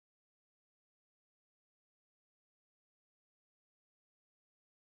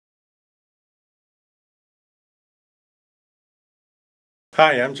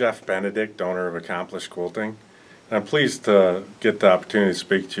Hi, I'm Jeff Benedict, owner of Accomplished Quilting. And I'm pleased to get the opportunity to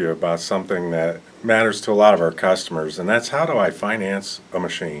speak to you about something that matters to a lot of our customers, and that's how do I finance a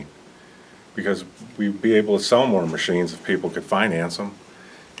machine? Because we'd be able to sell more machines if people could finance them,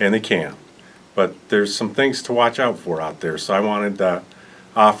 and they can. But there's some things to watch out for out there, so I wanted to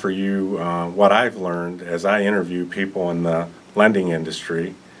offer you what I've learned as I interview people in the lending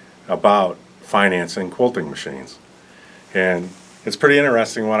industry about financing quilting machines. And it's pretty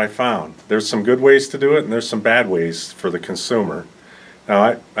interesting what I found. There's some good ways to do it, and there's some bad ways for the consumer.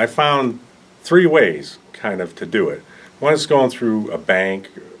 Now, I found three ways kind of to do it. One is going through a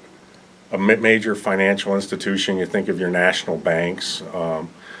bank, a major financial institution. You think of your national banks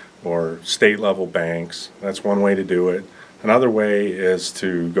or state level banks. That's one way to do it. Another way is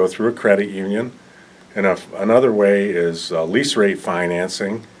to go through a credit union, and another way is lease rate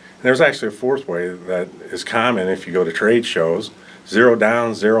financing. And there's actually a fourth way that is common if you go to trade shows. Zero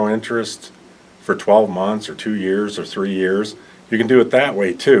down, zero interest for 12 months or 2 years or 3 years. You can do it that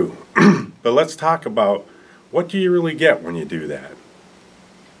way too. But let's talk about what do you really get when you do that.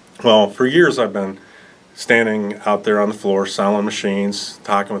 Well, for years I've been standing out there on the floor selling machines,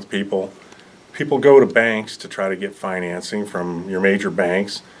 talking with people. People go to banks to try to get financing from your major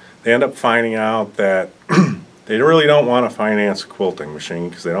banks. They end up finding out that they really don't want to finance a quilting machine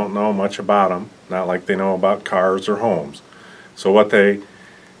because they don't know much about them, not like they know about cars or homes. So what they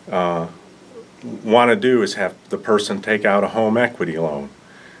want to do is have the person take out a home equity loan.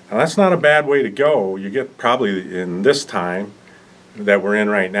 Now that's not a bad way to go. You get probably in this time that we're in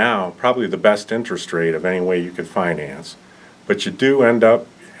right now, probably the best interest rate of any way you could finance. But you do end up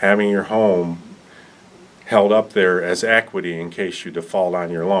having your home held up there as equity in case you default on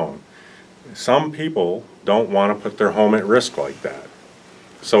your loan. Some people don't want to put their home at risk like that.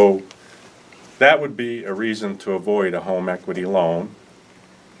 So that would be a reason to avoid a home equity loan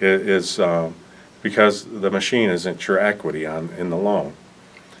is because the machine isn't your equity in the loan.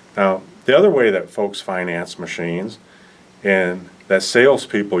 Now, the other way that folks finance machines and that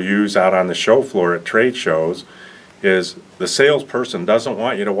salespeople use out on the show floor at trade shows is the salesperson doesn't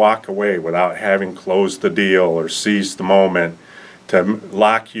want you to walk away without having closed the deal or seized the moment to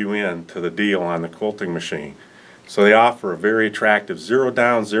lock you in to the deal on the quilting machine. So they offer a very attractive zero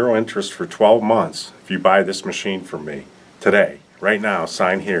down, zero interest for 12 months if you buy this machine from me today, right now,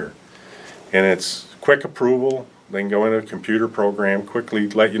 sign here. And it's quick approval. They can go into a computer program, quickly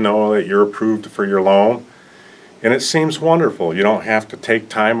let you know that you're approved for your loan. And it seems wonderful. You don't have to take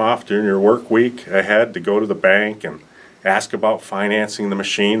time off during your work week ahead to go to the bank and ask about financing the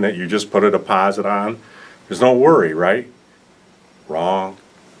machine that you just put a deposit on. There's no worry, right? Wrong.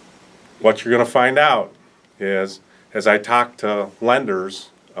 What you're going to find out is, as I talk to lenders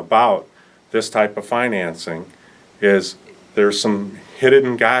about this type of financing, is there's some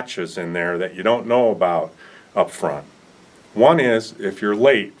hidden gotchas in there that you don't know about up front. One is if you're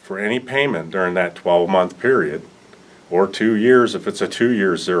late for any payment during that 12-month period, or 2 years if it's a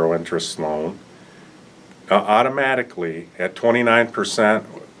 2-year zero interest loan, automatically at 29%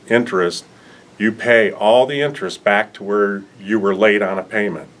 interest, you pay all the interest back to where you were late on a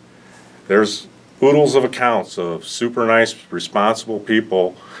payment. There's oodles of accounts of super nice, responsible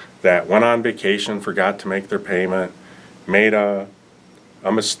people that went on vacation, forgot to make their payment, made a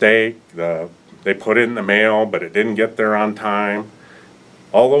mistake, they put it in the mail but it didn't get there on time.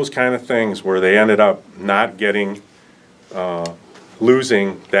 All those kind of things where they ended up not getting,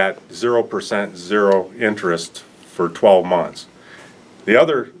 losing that 0% zero interest for 12 months. The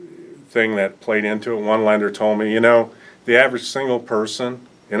other thing that played into it, one lender told me, you know, the average single person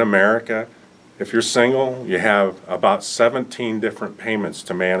in America, if you're single, you have about 17 different payments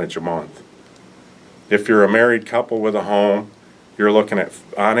to manage a month. If you're a married couple with a home, you're looking at,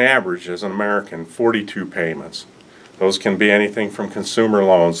 on average, as an American, 42 payments. Those can be anything from consumer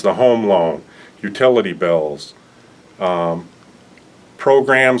loans, the home loan, utility bills,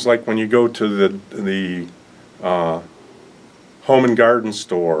 programs like when you go to the home and garden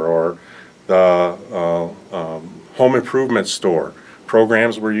store or the home improvement store.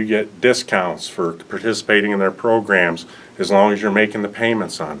 Programs where you get discounts for participating in their programs as long as you're making the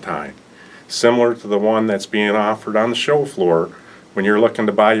payments on time. Similar to the one that's being offered on the show floor when you're looking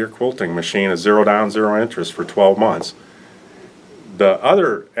to buy your quilting machine, a zero down, zero interest for 12 months. The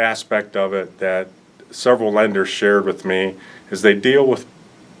other aspect of it that several lenders shared with me is they deal with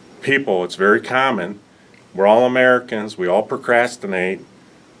people, it's very common, we're all Americans, we all procrastinate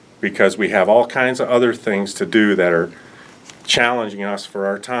because we have all kinds of other things to do that are challenging us for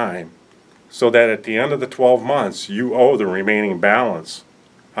our time, so that at the end of the 12 months you owe the remaining balance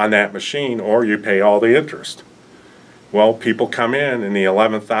on that machine or you pay all the interest. Well, people come in the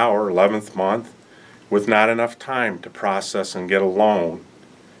 11th hour, 11th month, with not enough time to process and get a loan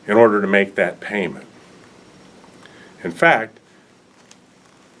in order to make that payment. In fact,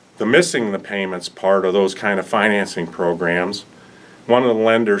 the missing the payments part of those kind of financing programs, one of the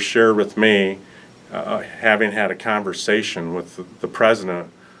lenders shared with me, having had a conversation with the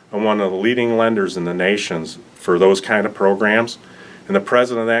president of one of the leading lenders in the nations for those kind of programs, and the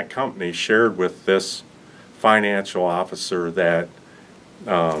president of that company shared with this financial officer that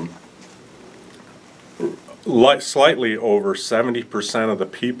slightly over 70% of the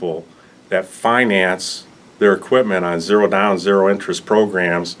people that finance their equipment on zero down, zero interest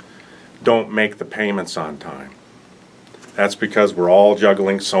programs don't make the payments on time. That's because we're all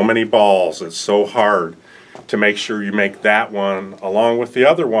juggling so many balls. It's so hard to make sure you make that one along with the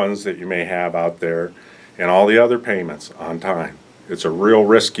other ones that you may have out there and all the other payments on time. It's a real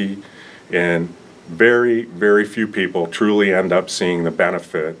risky, and very, very few people truly end up seeing the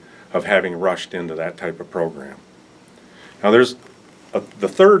benefit of having rushed into that type of program. Now there's the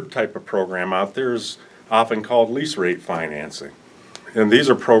third type of program out there is often called lease rate financing. And these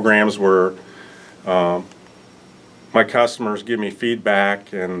are programs where my customers give me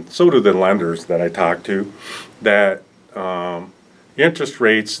feedback, and so do the lenders that I talk to, that interest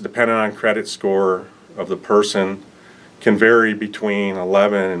rates, depending on credit score of the person, can vary between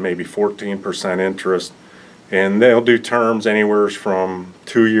 11 and maybe 14% interest, and they'll do terms anywhere from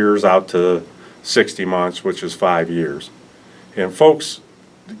 2 years out to 60 months, which is 5 years. And folks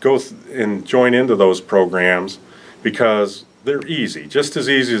go and join into those programs because they're easy, just as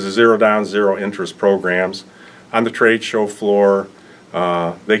easy as the zero down, zero interest programs. On the trade show floor,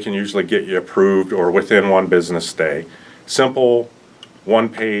 they can usually get you approved or within one business day. Simple,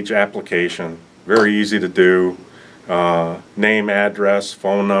 one-page application, very easy to do. Name, address,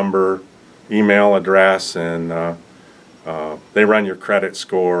 phone number, email address, and they run your credit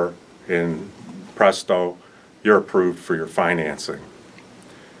score, and presto, you're approved for your financing.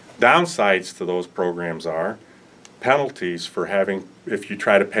 Downsides to those programs are penalties for if you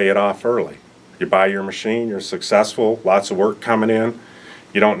try to pay it off early. You buy your machine, you're successful, lots of work coming in,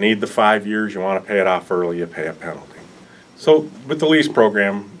 you don't need the 5 years, you want to pay it off early, you pay a penalty. So with the lease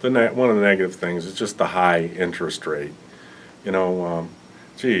program, one of the negative things is just the high interest rate. By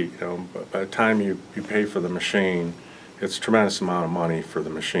the time you pay for the machine, it's a tremendous amount of money for the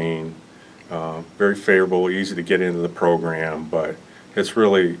machine. Very favorable, easy to get into the program, but it's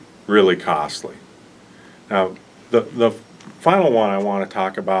really, really costly. Now, the final one I want to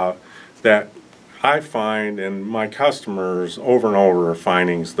talk about that I find, and my customers over and over are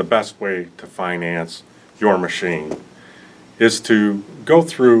finding, is the best way to finance your machine is to go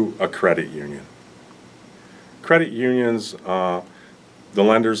through a credit union. Credit unions, the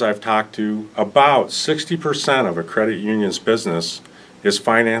lenders I've talked to, about 60% of a credit union's business is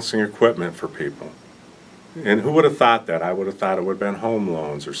financing equipment for people. And who would have thought that? I would have thought it would have been home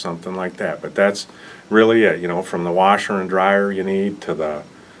loans or something like that. But that's really it, from the washer and dryer you need to the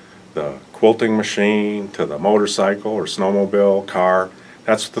quilting machine to the motorcycle or snowmobile, car.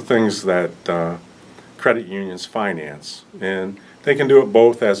 That's the things that credit unions finance. And they can do it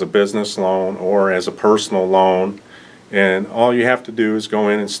both as a business loan or as a personal loan. And all you have to do is go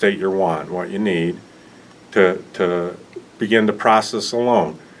in and state your want, what you need to begin to process a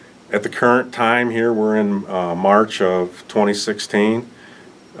loan. At the current time here, we're in March of 2016.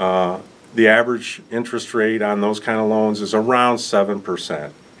 The average interest rate on those kind of loans is around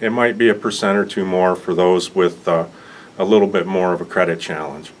 7%. It might be 1% or 2% more for those with a little bit more of a credit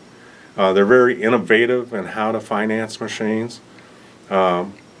challenge. They're very innovative in how to finance machines.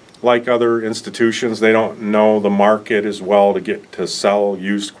 Like other institutions, they don't know the market as well to sell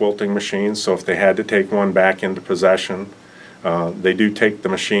used quilting machines, so if they had to take one back into possession, they do take the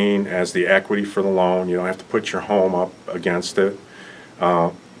machine as the equity for the loan. You don't have to put your home up against it.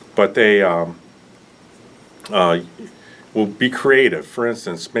 But they will be creative. For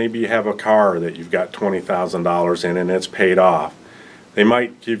instance, maybe you have a car that you've got $20,000 in and it's paid off. They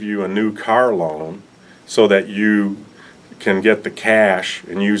might give you a new car loan so that you can get the cash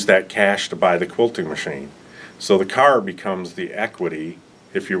and use that cash to buy the quilting machine. So the car becomes the equity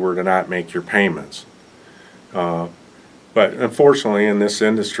if you were to not make your payments. But unfortunately, in this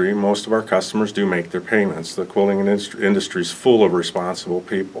industry, most of our customers do make their payments. The quilting industry is full of responsible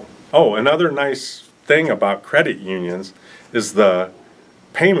people. Oh, another nice thing about credit unions is the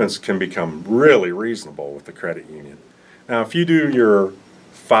payments can become really reasonable with the credit union. Now, if you do your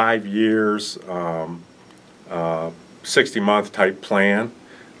 5 years, 60-month type plan,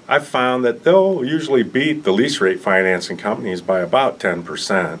 I've found that they'll usually beat the lease rate financing companies by about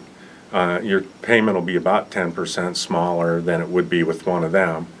 10%. your payment will be about 10% smaller than it would be with one of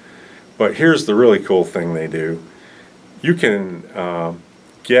them. But here's the really cool thing they do. You can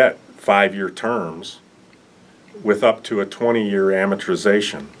get 5-year terms with up to a 20-year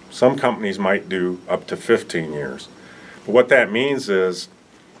amortization. Some companies might do up to 15 years. But what that means is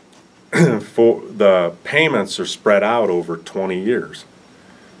for the payments are spread out over 20 years.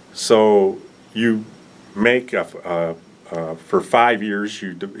 So you make for 5 years,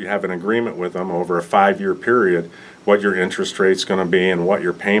 you have an agreement with them over a 5-year period what your interest rate's going to be and what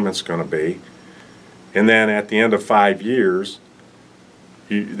your payment's going to be. And then at the end of 5 years,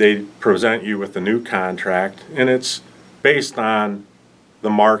 they present you with a new contract, and it's based on the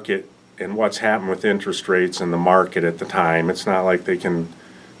market and what's happened with interest rates in the market at the time. It's not like they can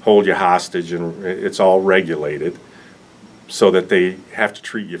hold you hostage, and it's all regulated so that they have to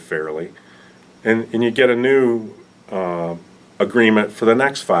treat you fairly. And you get a new agreement for the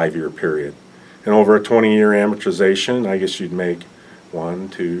next 5-year period. And over a 20-year amortization, I guess you'd make 1,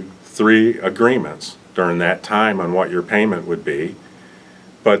 2, 3 agreements during that time on what your payment would be.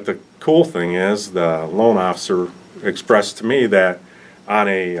 But the cool thing is the loan officer expressed to me that on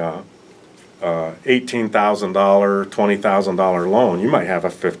a $18,000, $20,000 loan, you might have a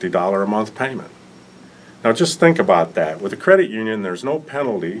 $50 a month payment. Now just think about that. With a credit union, there's no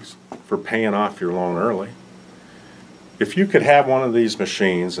penalties for paying off your loan early. If you could have one of these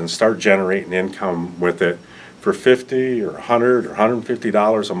machines and start generating income with it for $50 or $100 or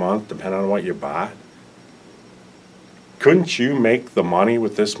 $150 a month, depending on what you bought, couldn't you make the money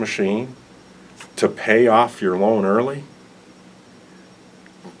with this machine to pay off your loan early?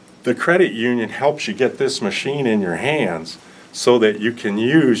 The credit union helps you get this machine in your hands so that you can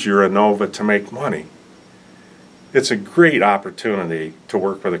use your Inova to make money. It's a great opportunity to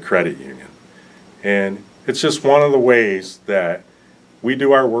work with a credit union. And it's just one of the ways that we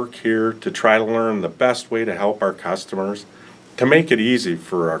do our work here to try to learn the best way to help our customers, to make it easy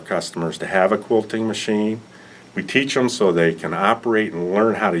for our customers to have a quilting machine. We teach them so they can operate and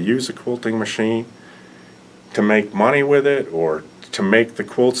learn how to use a quilting machine, to make money with it, or to make the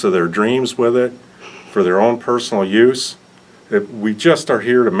quilts of their dreams with it for their own personal use. We just are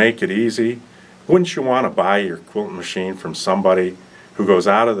here to make it easy. Wouldn't you want to buy your quilting machine from somebody who goes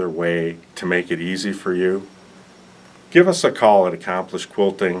out of their way to make it easy for you? Give us a call at Accomplished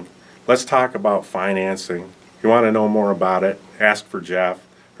Quilting. Let's talk about financing. If you want to know more about it, ask for Jeff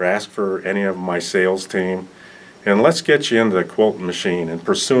or ask for any of my sales team. And let's get you into the quilting machine and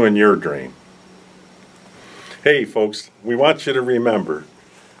pursuing your dream. Hey folks, we want you to remember,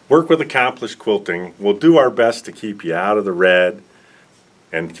 work with Accomplished Quilting. We'll do our best to keep you out of the red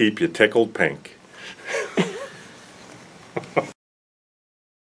and keep you tickled pink.